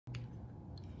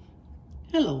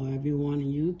Hello everyone on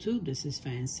YouTube, this is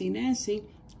Fancy Nancy.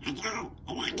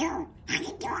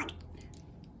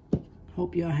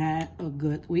 Hope you all had a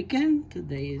good weekend.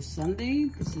 Today is Sunday.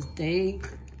 This is day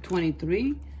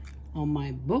 23 on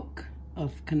my book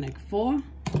of Connect 4.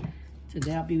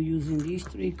 Today I'll be using these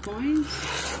 3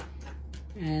 coins.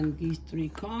 And these 3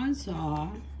 cards are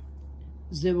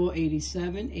 0,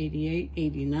 87, 88,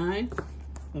 89.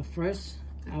 But first,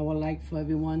 I would like for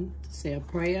everyone to say a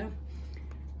prayer.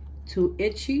 To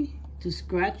Itchy, to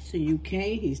Scratch, to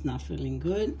UK, he's not feeling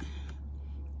good.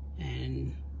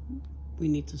 And we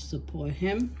need to support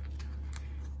him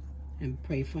and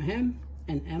pray for him.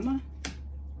 And Emma,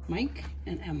 Mike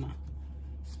and Emma.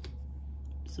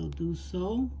 So do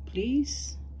so,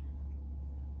 please.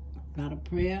 A lot of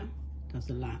prayer does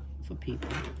a lot for people.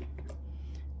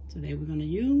 Today we're going to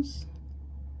use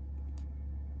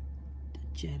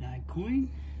the Jedi coin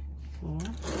for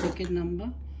ticket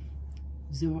number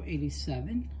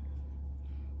 087,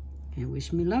 and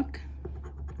wish me luck.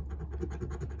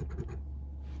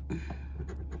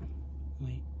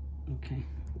 Wait, okay.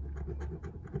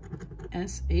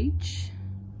 SH.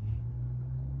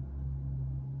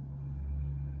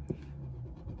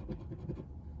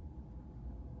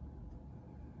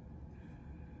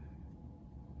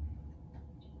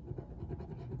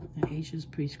 The H is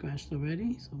pre-scratched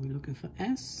already, so we're looking for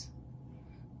S.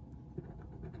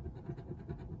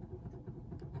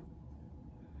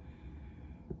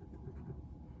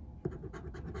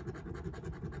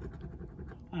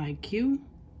 IQ.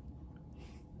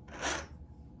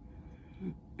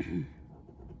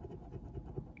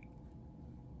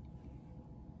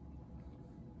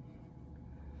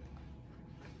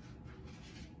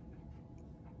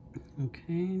 Okay,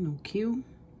 no Q.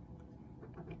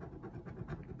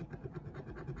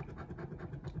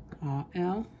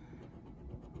 L.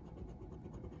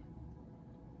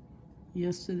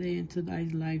 Yesterday and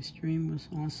today's live stream was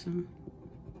awesome.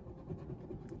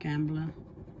 Gambler.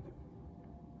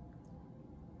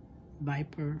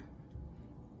 Viper,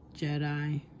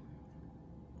 Jedi,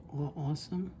 all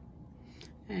awesome,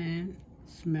 and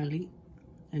Smelly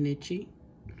and Itchy.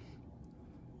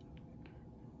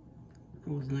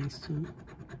 That was nice too.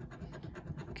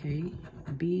 Okay,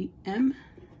 BM.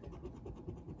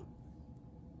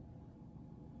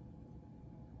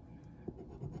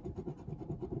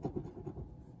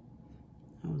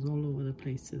 I was all over the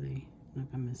place today. Like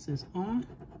I missed this R.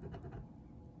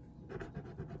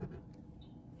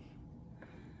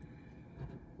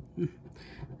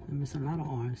 I miss a lot of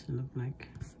R's, it looked like.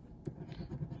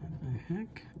 What the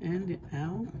heck? And the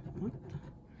L. What?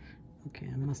 Okay,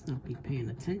 I must not be paying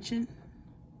attention.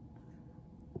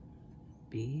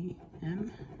 B,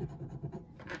 M.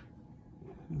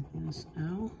 This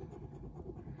L.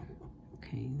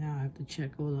 Okay, now I have to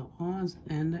check all the R's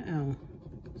and the L.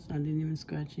 So I didn't even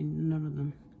scratch none of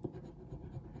them.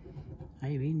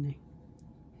 Ahí vine.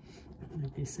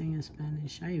 Like they say in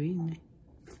Spanish, ahí vine.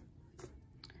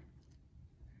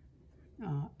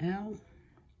 L.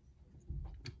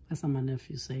 That's how my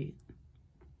nephew say it.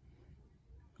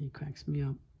 He cracks me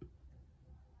up.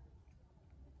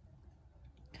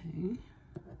 Okay.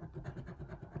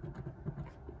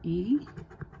 E.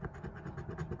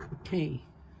 K.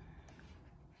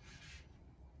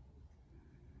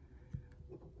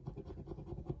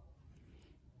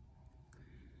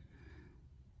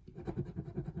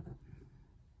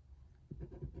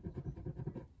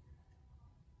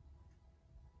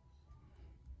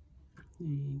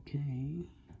 Okay.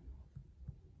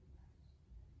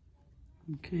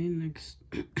 Okay, next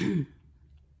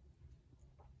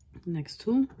next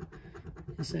two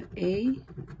is an A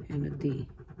and a D.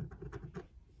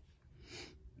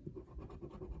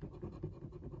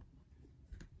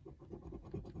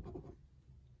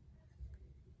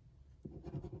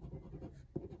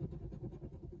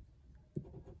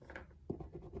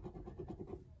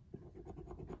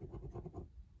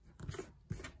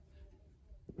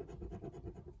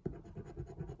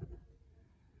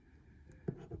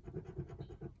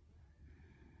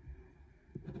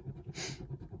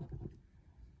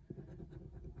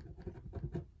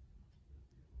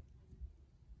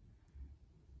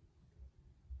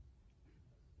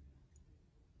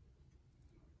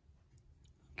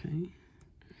 Okay,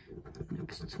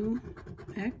 next two,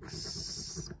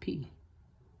 XP.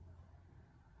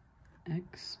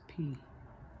 XP.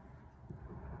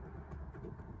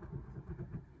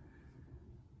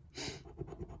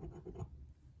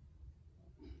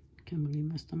 Can't believe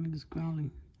my stomach is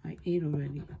growling. I ate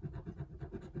already.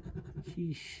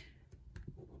 Sheesh.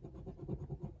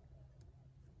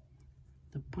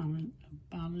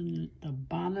 The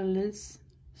bottomless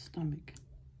stomach.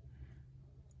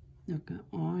 Look at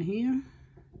R here.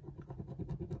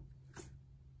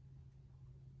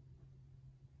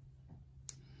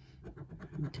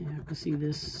 Okay, I can see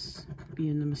this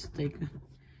being a mistake.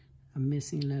 I'm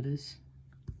missing letters.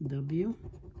 W,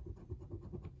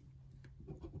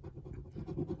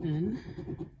 N,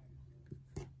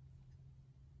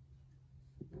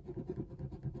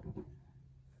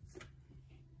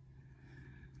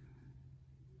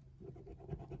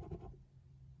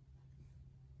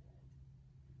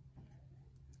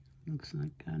 looks like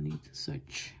I need to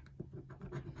search.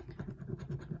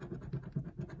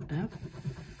 F,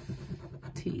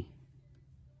 T.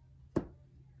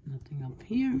 Nothing up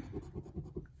here.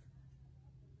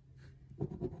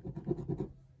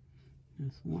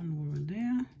 There's one word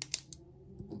there.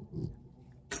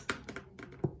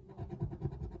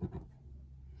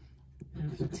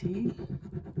 FT.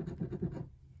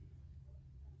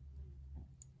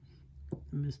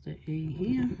 Mr. A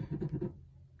here.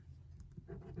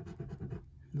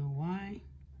 No Y.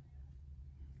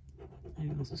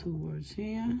 There's two words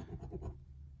here.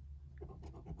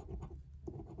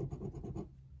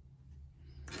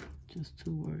 Just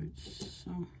two words.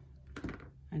 So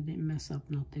I didn't mess up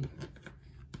nothing.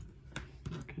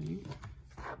 Okay.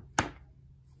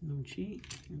 No G.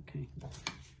 Okay.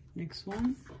 Next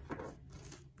one.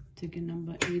 Ticket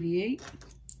number 88.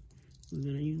 We're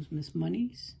going to use Miss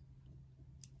Money's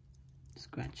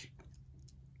scratch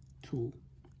tool.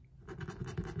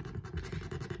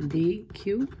 D,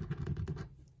 Q.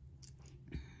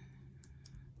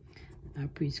 I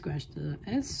pre-scratched the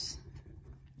S.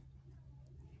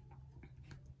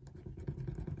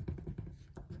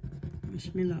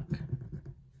 Wish me luck.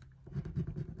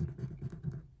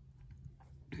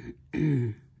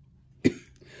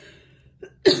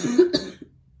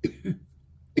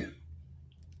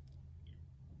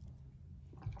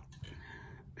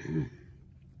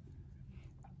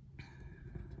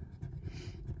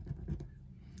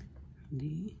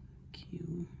 D,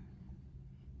 Q.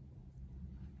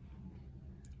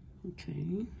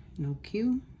 Okay, no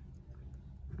Q.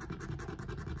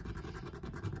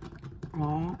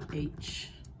 R, H.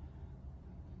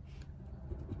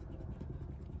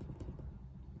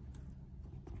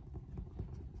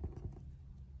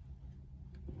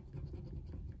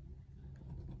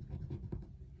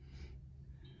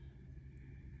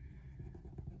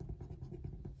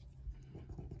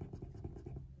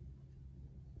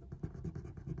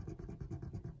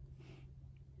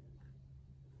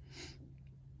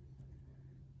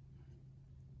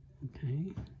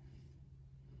 Okay.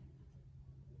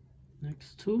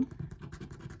 Next two.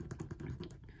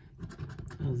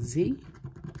 A Z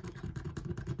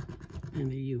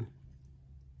and a U.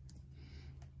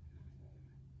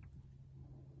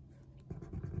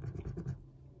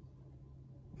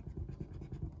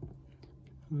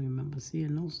 Remember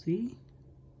seeing no Z,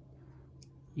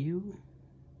 U.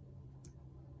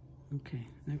 Okay,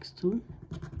 next two.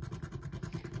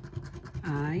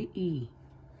 I, E.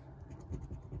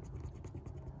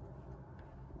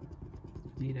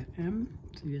 Need an M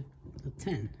to get a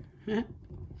 10. I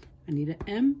need an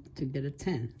M to get a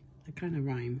 10. That kind of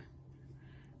rhyme.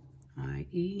 I,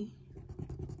 E.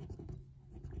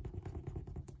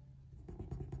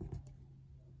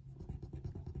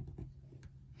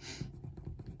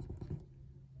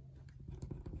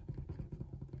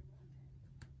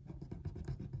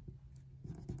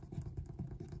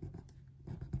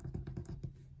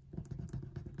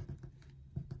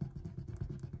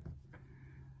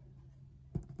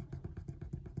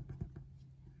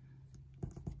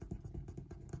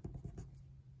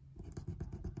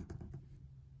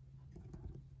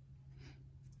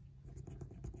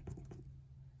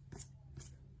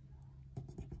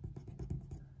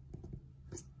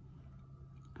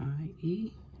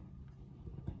 I-E.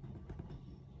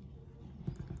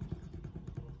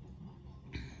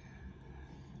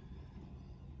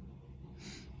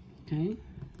 Okay,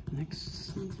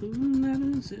 next two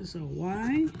letters is a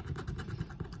Y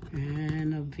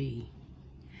and a V.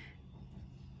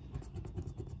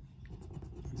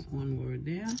 There's one word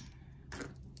there.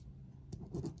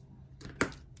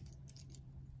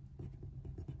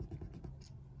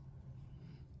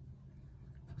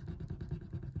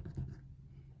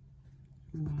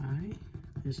 Y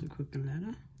is a crooked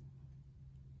letter.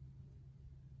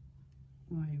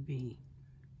 YB.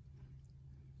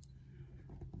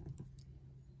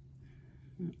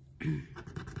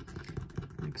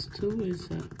 Next two is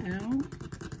a L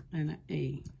and an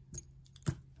A.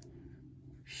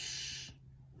 Shh,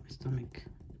 my stomach.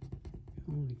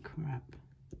 Holy crap.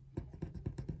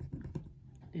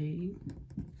 A,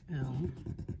 L. I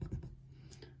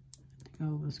think I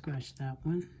will scratch that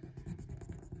one.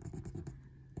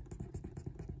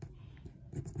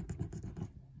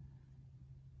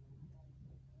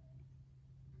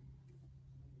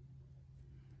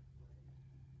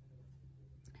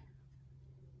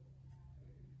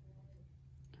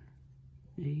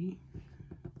 A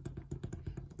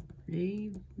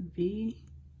V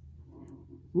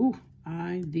ooh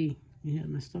I D. You hear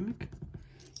my stomach?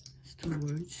 It's 2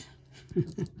 words. I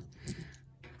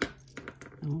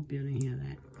hope you didn't hear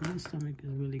that. My stomach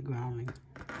is really growling.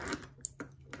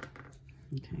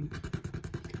 Okay.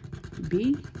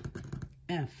 B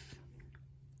F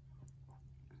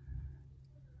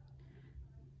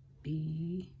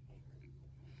B,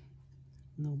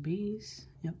 no B's.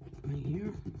 Yep, right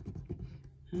here.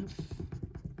 F.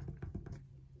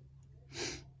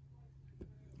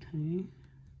 Okay.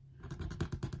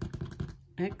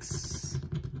 X,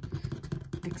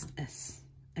 XS,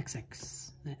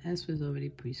 XX. The S was already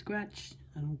pre-scratched.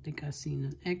 I don't think I've seen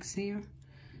an X here.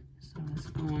 So let's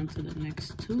go on to the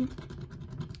next 2.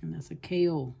 And that's a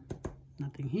KO.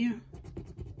 Nothing here.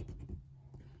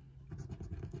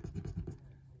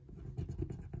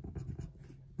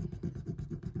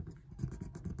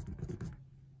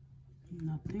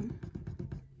 Nothing.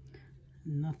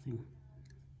 Nothing.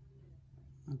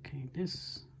 Okay,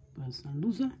 this was a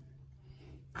loser.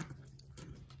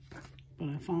 But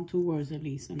I found 2 words at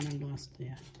least and I lost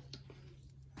there.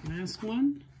 Last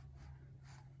one,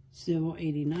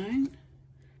 089. I'm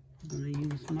gonna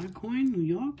use my coin, New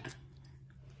York.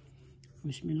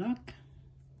 Wish me luck.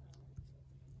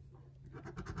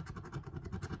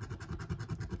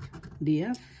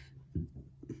 DF,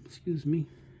 excuse me.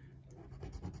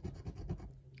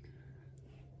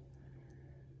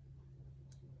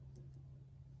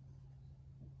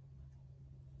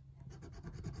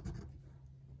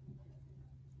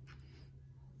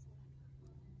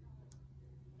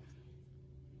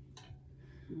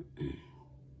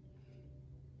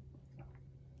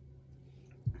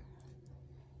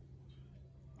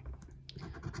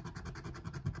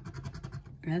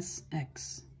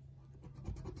 SX.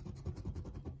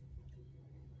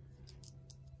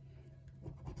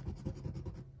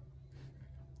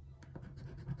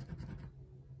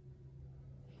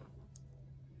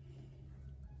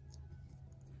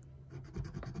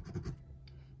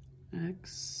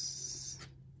 X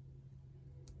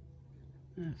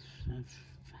F F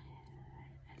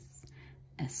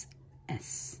S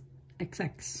S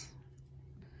XX.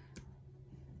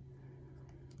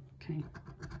 Okay.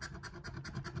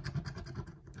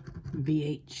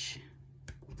 VH.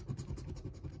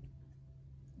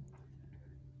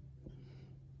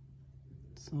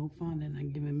 So far they're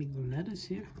not giving me good letters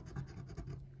here.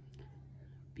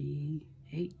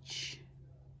 BH.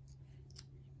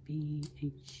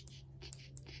 BH.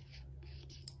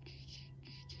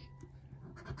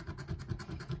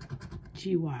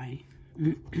 GY.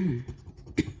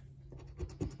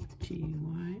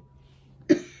 GY.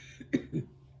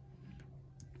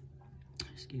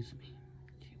 Excuse me.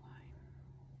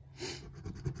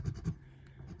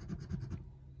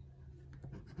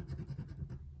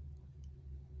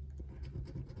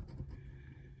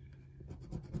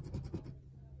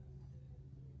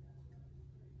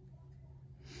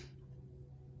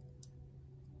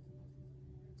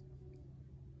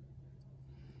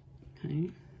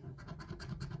 Okay.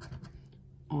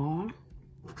 R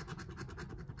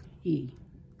E.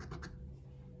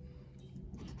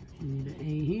 You need an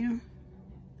A here.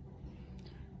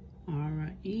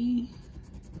 R E.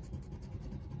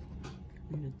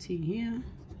 Need a T here.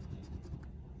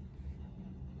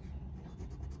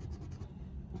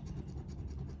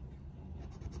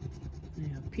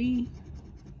 There, P.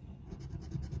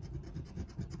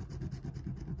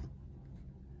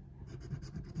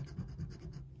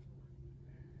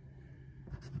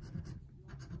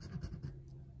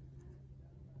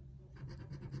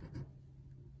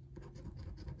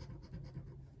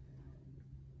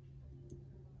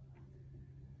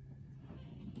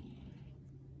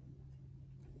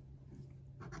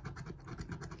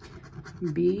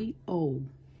 B O.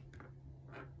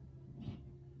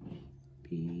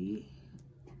 B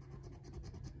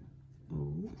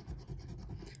O.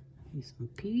 Need some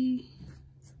P.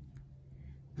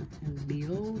 And B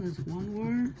O. That's 1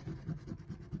 word.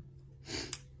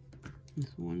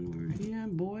 That's 1 word here,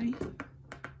 boy.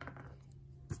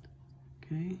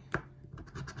 Okay.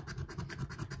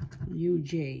 U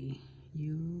J.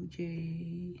 U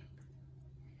J.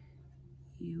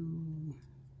 U.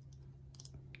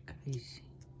 Crazy.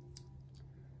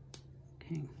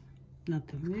 Okay,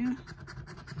 nothing there.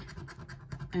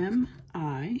 M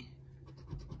I.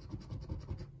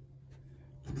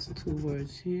 There's 2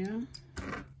 words here.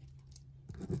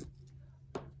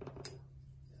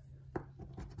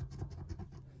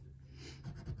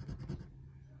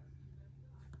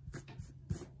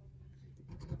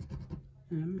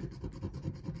 M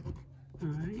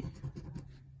I.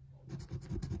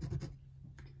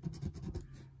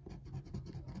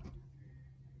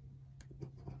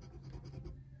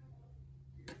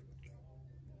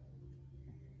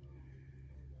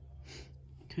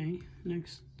 Okay,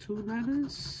 next two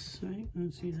letters, right?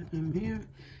 Let's see the M here.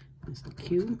 It's the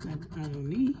Q that I don't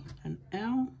need. An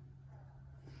L.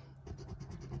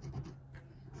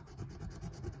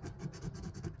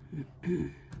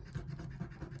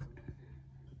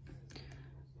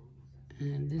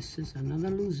 And this is another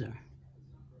loser.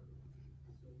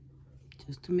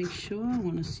 Just to make sure, I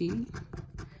want to see if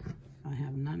I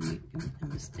have not made a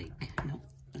mistake. Nope,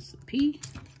 that's a P.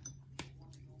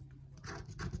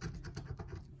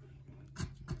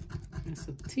 That's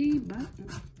a T, but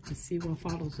let's see what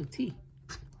follows a T.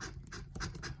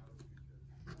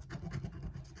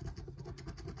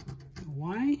 A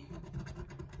Y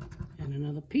and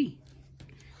another P.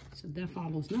 So that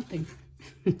follows nothing.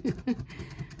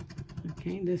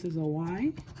 Okay, this is a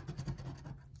Y.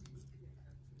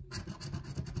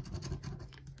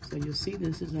 So you see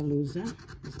this is a loser.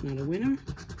 It's not a winner.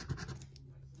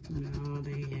 Where are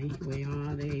they? Where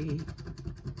are they?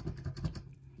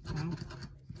 Wow.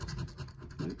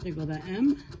 There go the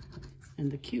M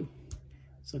and the Q.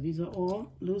 So these are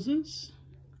all losers.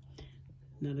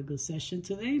 Not a good session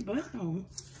today, but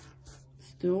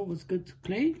still was good to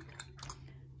play.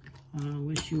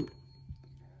 Wish you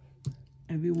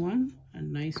everyone a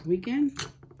nice weekend.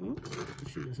 Oh,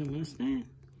 she doesn't understand.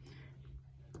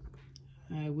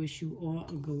 I wish you all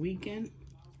a good weekend.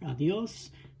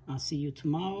 Adios. I'll see you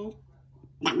tomorrow.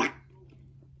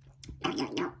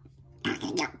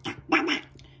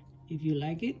 If you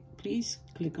like it, please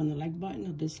click on the like button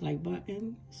or dislike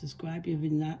button. Subscribe if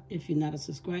you're not a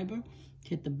subscriber.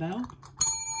 Hit the bell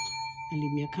and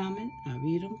leave me a comment. I'll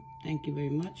read them. Thank you very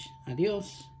much.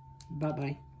 Adios.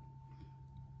 Bye-bye.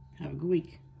 Have a good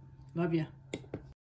week. Love ya.